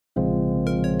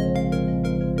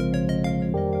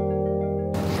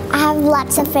have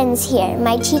lots of friends here.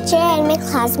 My teacher and my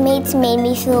classmates made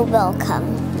me feel welcome.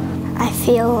 I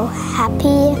feel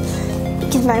happy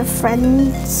because my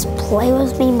friends play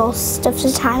with me most of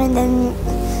the time and then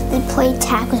they play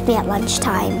tag with me at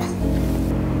lunchtime.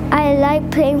 I like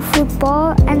playing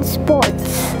football and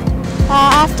sports.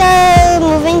 After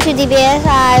moving to DBS,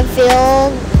 I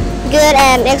feel good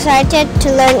and excited to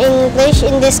learn English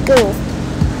in this school.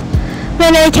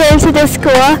 When I came to the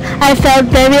school, I felt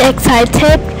very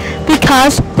excited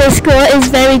because the school is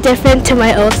very different to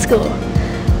my old school.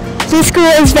 The school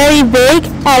is very big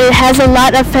and it has a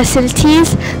lot of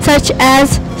facilities such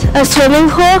as a swimming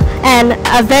pool and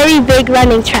a very big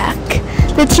running track.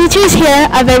 The teachers here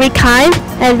are very kind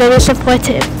and very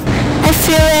supportive. I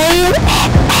feel very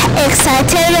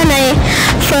excited when I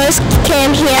first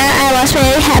came here. I was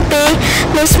very happy.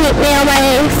 Miss McNeil,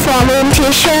 my former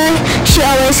teacher, she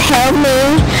always helped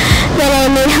me when I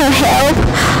need her help.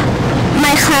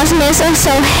 My classmates are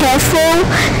so helpful.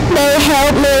 They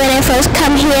helped me when I first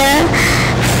come here.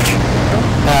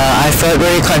 I felt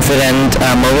very confident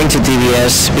moving to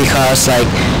DBS because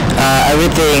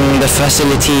everything, the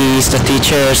facilities, the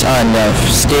teachers and the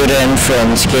student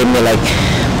friends gave me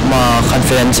more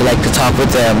confidence to talk with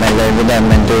them and learn with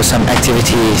them and do some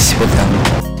activities with them.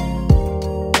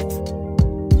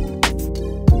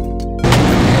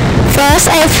 First,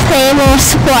 I play more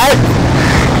sport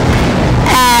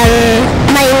and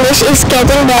my English is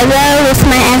getting better with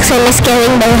my accent is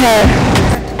getting better.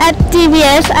 At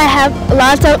DBS, I have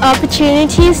lots of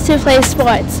opportunities to play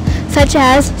sports such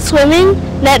as swimming,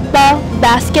 netball,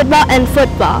 basketball and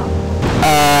football.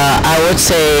 I would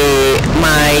say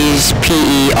my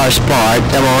PE or sport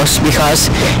the most because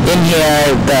in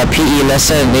here the PE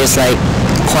lesson is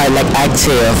quite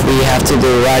active. We have to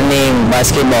do running,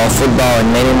 basketball, football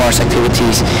and many more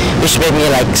activities which made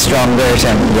me stronger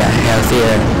and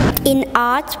healthier. In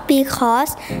art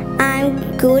because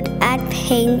I'm good at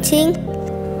painting.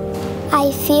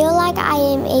 I feel like I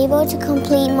am able to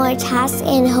complete more tasks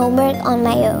and homework on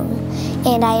my own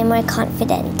and I am more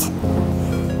confident.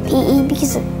 PE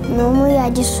because normally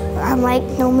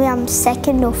I'm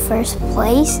second or first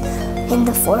place in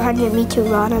the 400-meter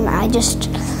run and I'm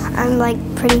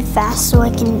pretty fast so I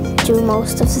can do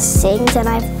most of the things and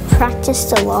I've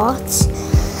practiced a lot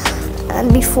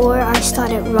and before I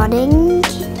started running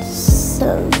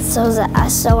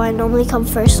so I normally come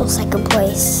first or second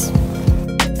place.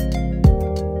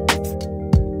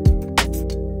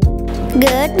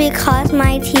 Good because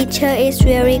my teacher is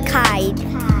very kind.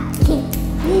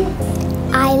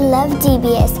 I love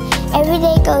DBS. Every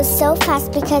day goes so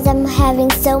fast because I'm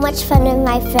having so much fun with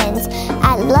my friends.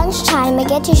 At lunchtime, I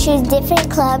get to choose different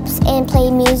clubs and play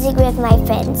music with my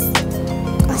friends.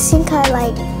 I think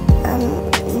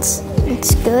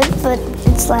it's good, but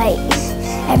it's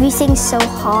everything's so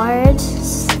hard.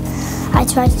 I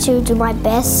try to do my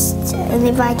best, and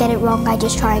if I get it wrong, I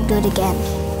just try and do it again.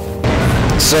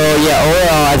 So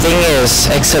overall I think it's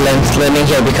excellent learning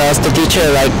here because the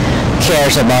teacher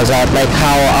cares about that,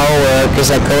 how our work is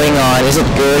going on, is it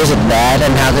good, is it bad,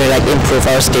 and how to improve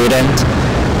our student.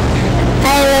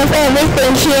 I love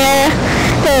everything here.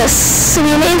 The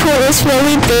swimming pool is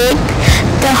really big.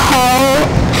 The hall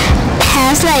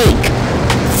has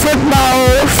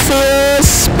football field,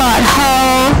 sport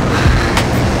hall.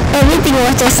 Everything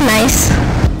was just nice.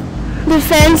 The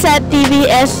friends at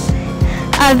DBS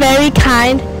are very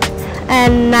kind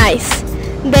and nice.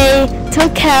 They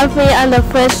took care of me on the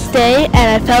first day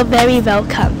and I felt very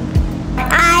welcome.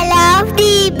 I love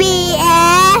DBS.